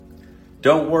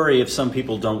Don't worry if some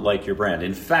people don't like your brand.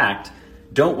 In fact,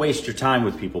 don't waste your time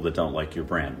with people that don't like your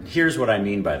brand. Here's what I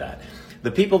mean by that.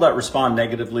 The people that respond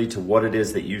negatively to what it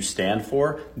is that you stand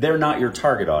for, they're not your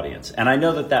target audience. And I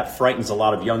know that that frightens a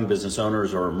lot of young business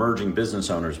owners or emerging business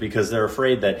owners because they're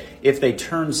afraid that if they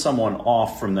turn someone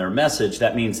off from their message,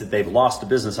 that means that they've lost a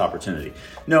business opportunity.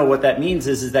 No, what that means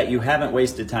is that you haven't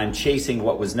wasted time chasing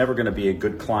what was never going to be a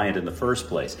good client in the first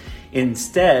place.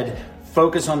 Instead,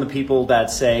 focus on the people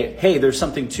that say, hey, there's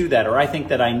something to that, or I think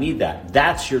that I need that.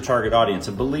 That's your target audience.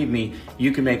 And believe me,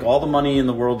 you can make all the money in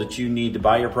the world that you need to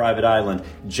buy your private island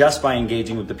just by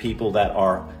engaging with the people that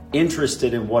are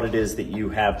interested in what it is that you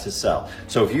have to sell.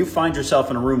 So if you find yourself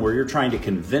in a room where you're trying to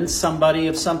convince somebody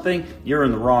of something, you're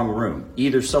in the wrong room.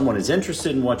 Either someone is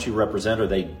interested in what you represent or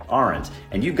they aren't.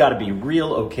 And you've got to be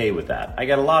real okay with that. I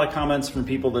get a lot of comments from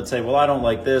people that say, well, I don't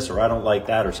like this or I don't like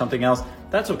that or something else.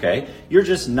 That's okay. You're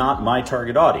just not my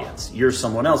target audience. You're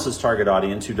someone else's target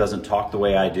audience who doesn't talk the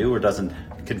way I do or doesn't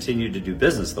continue to do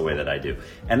business the way that I do.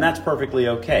 And that's perfectly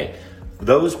okay.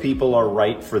 Those people are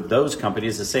right for those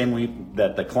companies the same way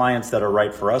that the clients that are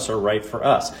right for us are right for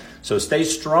us. So stay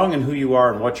strong in who you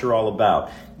are and what you're all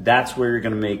about. That's where you're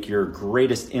going to make your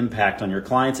greatest impact on your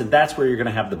clients, and that's where you're going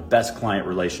to have the best client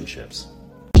relationships.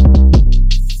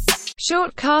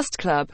 Shortcast Club.